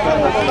up for the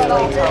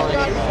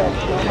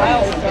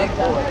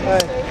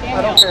Hey, I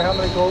don't care how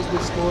many goals we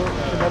score. We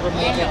can never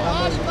make it how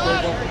many we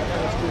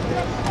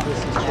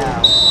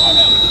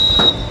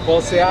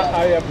Well, see, I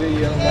have the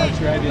March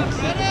Radiance,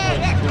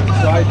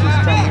 so I just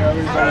tell you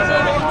everybody's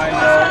on the high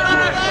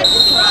note.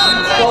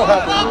 still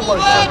have the blue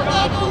light set.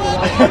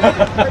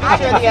 I'm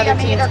sure the other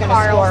team's going to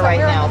score right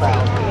now,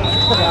 though.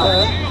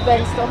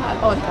 Ben still has.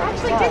 Oh, I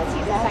actually did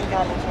see that. Thank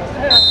God.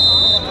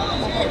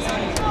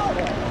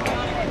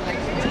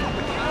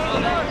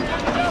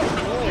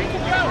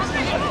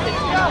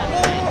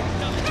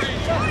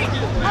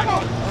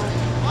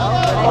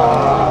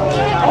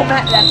 Oh,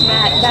 Matt, that's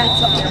Matt.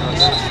 That's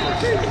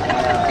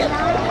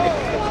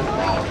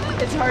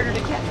it's harder to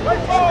catch.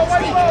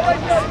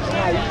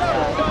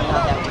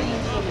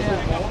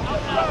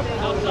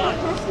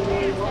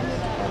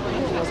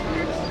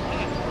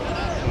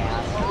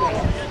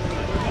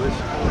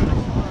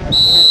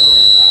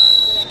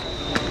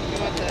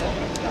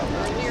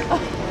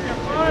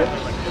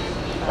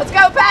 Let's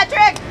go,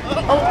 Patrick!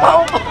 Help him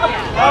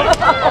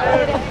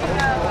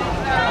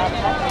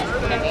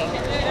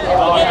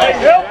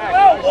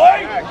out, boy!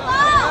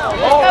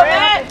 Let's go,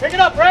 Matt! Pick it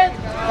up, Brent!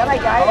 Got my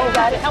guy, you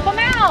got it. Help him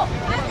out!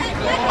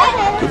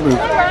 Good move.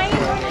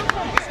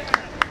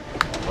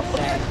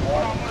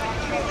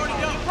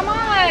 Come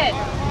on!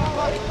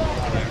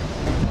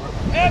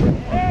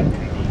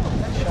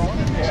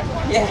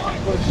 Yeah.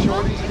 Those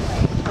shorties,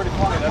 it's pretty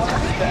funny. That's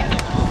what he's got.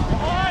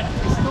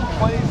 He still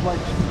plays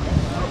like.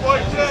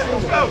 Let's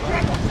go!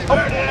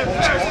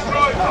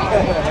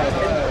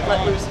 Let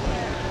loose.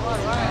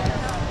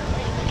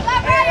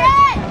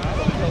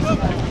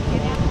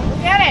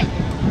 Get it!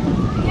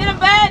 Get him,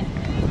 Ben!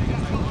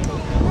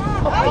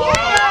 Oh,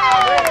 yeah!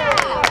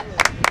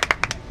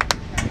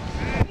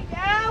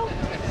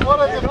 What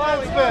a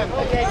defenseman!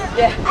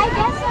 Yeah. I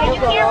guess so.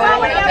 You're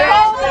right.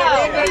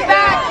 He's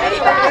back!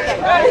 He's back!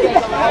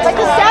 Like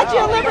the Statue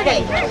of Liberty.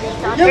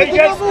 Give it to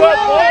number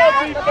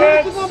one! Give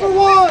it to number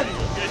one!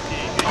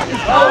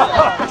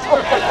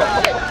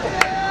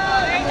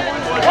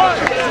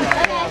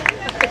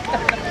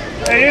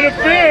 Hey,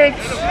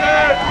 interference!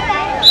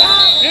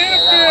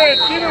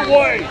 Interference! Either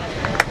way!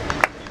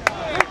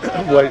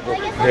 Wait,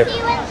 here.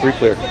 Free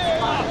clear.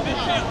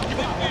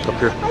 Up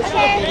here.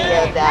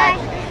 Video that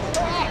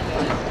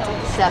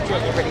Statue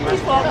of Liberty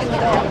was walking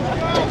down.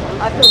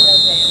 I feel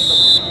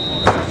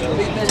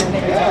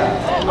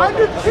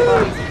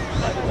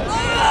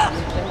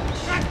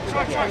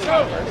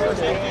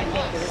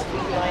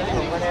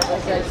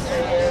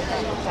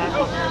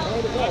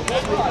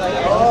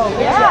Oh,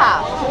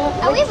 yeah.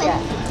 Oh, we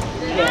win.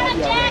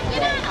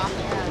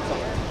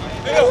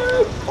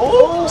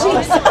 Oh,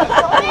 jeez.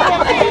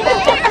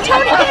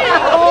 Tony, get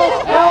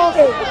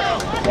it.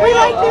 We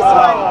like this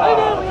one. I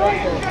know, we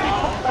like it.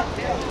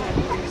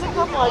 There's a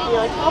couple I'd be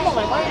like, come on,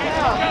 right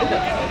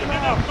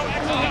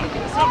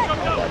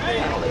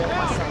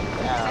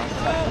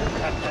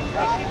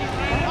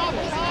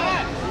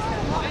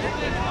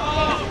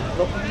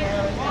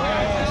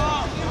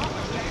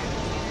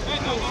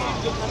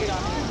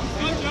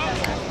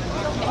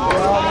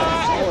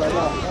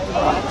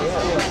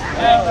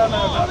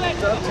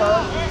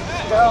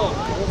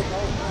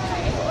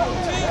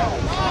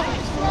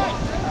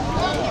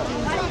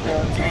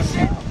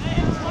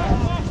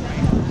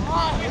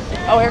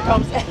Oh, here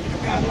comes. Go,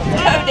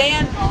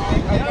 Dan. Go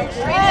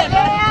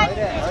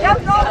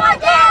on,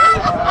 Dan!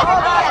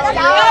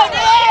 Go,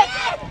 Dan!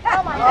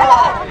 Oh, my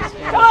God.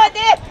 Come on,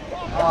 Dan!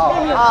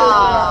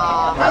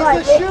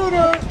 He's the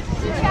shooter!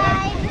 She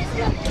tried.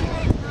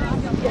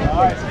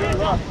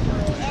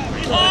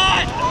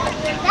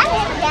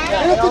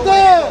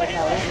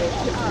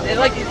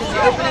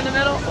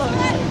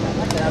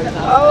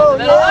 Oh,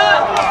 yeah.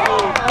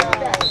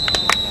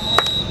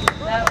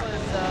 That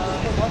was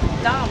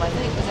Dom, I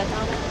think. Was that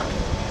Dom?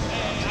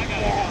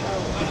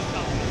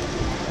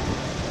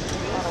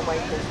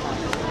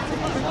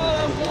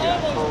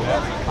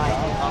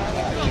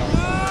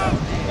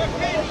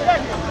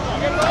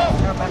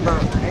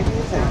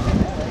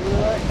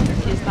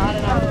 He's not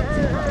enough.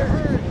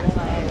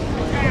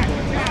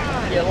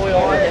 Yeah,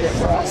 Loyal did it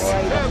for us.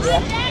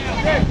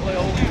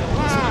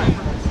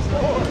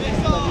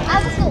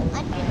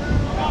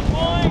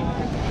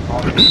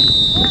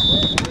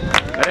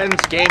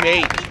 Ends game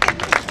 8.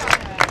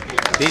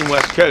 Team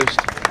West Coast,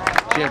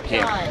 Gym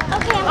Camp.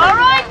 All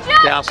right,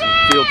 Jeff. Towson,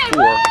 Field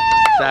 4,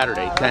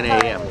 Saturday, 10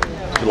 a.m.,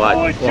 July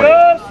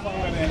 20th.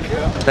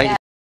 Thank you.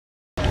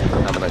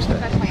 Have a nice day.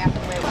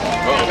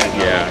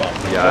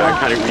 Yeah, I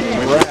kind of,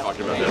 we were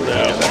talking about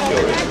that.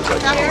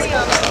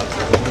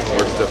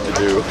 More stuff to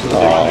do.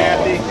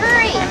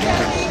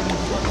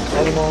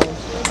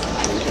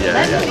 Yeah,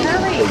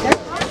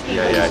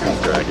 he's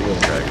dragging.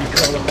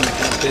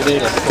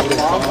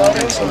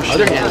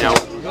 Other hand now.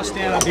 Go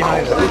stand up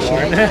behind it.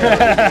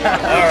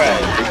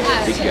 Alright.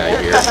 This guy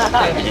here.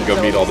 He can go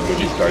meet all the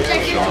movie stars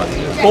for Sean.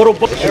 Photo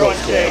book. Let's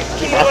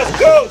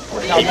go!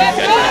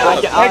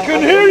 I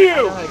couldn't hear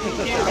you!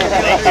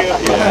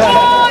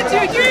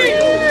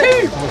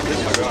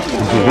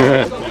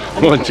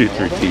 One, two,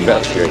 three, team.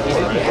 That's great.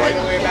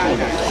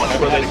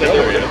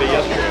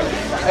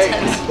 Hey,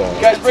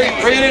 guys, bring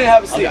it in and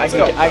have a seat. I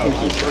can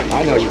keep it.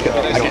 I know you can.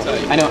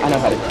 I know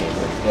how to keep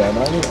it.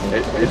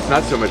 It's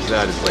not so much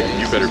that, it's like,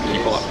 you better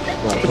keep up.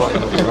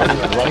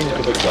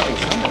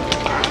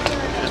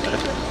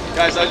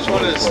 Guys, I just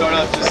wanted to start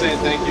off just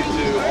saying thank you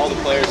to all the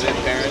players and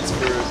parents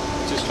for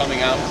just coming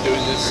out and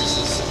doing this.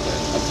 This is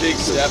a big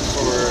step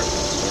for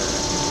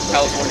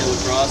California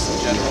lacrosse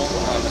in general,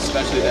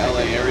 especially the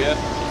LA area.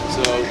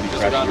 So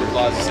just a round of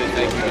applause to say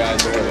thank you guys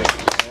for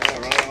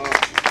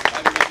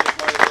having me be a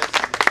part of this.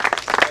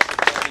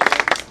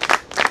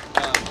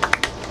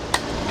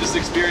 This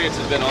experience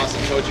has been awesome.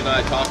 Coach and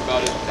I talk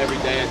about it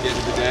every day at the end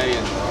of the day,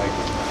 and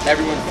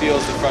everyone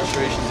feels the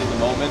frustrations in the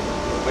moment.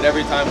 But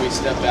every time we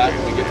step back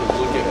and we get to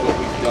look at what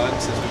we've done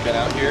since we've been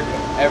out here,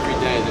 every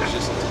day there's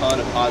just a ton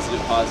of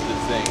positive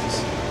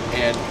things.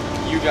 And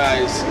you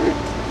guys,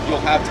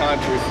 you'll have time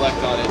to reflect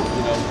on it,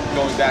 you know,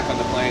 going back on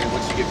the plane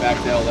once you get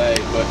back to LA.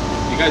 But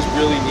you guys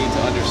really need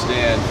to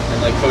understand, and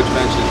like Coach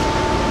mentioned,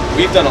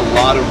 we've done a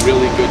lot of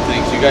really good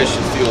things. You guys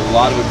should feel a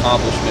lot of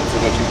accomplishment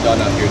for what you've done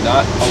out here.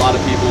 Not a lot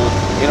of people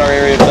in our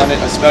area have done it,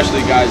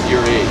 especially guys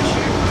your age.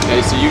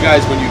 Okay, so you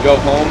guys, when you go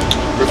home,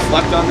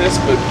 reflect on this,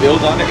 but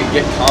build on it and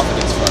get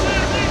confidence from it.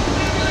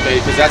 Okay,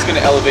 because that's going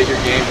to elevate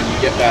your game when you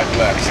get back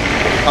west.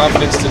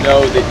 Confidence to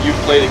know that you've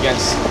played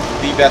against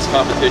the best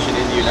competition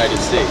in the United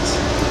States.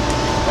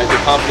 Right? The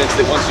confidence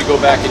that once you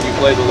go back and you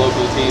play the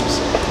local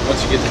teams,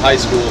 once you get to high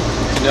school,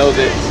 to know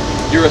that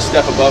you're a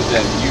step above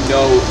them. You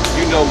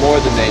know more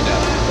than they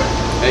know.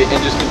 Okay? And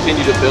just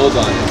continue to build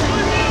on it.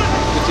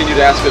 Continue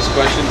to ask us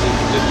questions and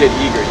just get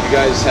eager. You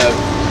guys have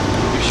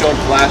shown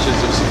flashes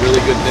of some really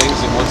good things,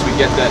 and once we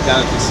get that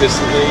down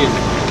consistently and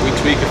we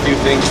tweak a few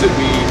things that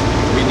we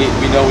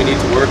know we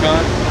need to work on,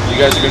 you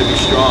guys are going to be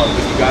strong.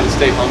 But you got to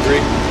stay hungry.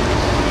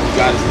 You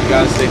got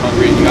to stay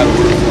hungry, and you got to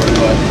work for it.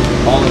 But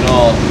all in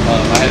all,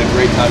 I had a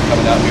great time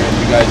coming out here, and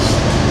you guys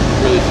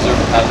really deserve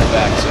a pat on the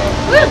back. So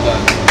well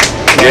done.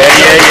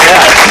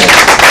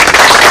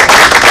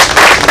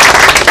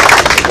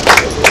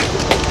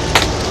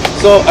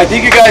 So I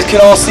think you guys can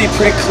all see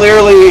pretty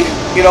clearly,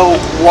 you know,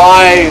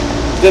 why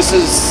this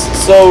is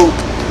so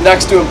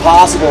next to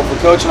impossible for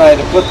Coach and I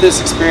to put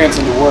this experience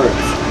into words.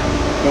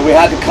 You know, we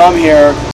had to come here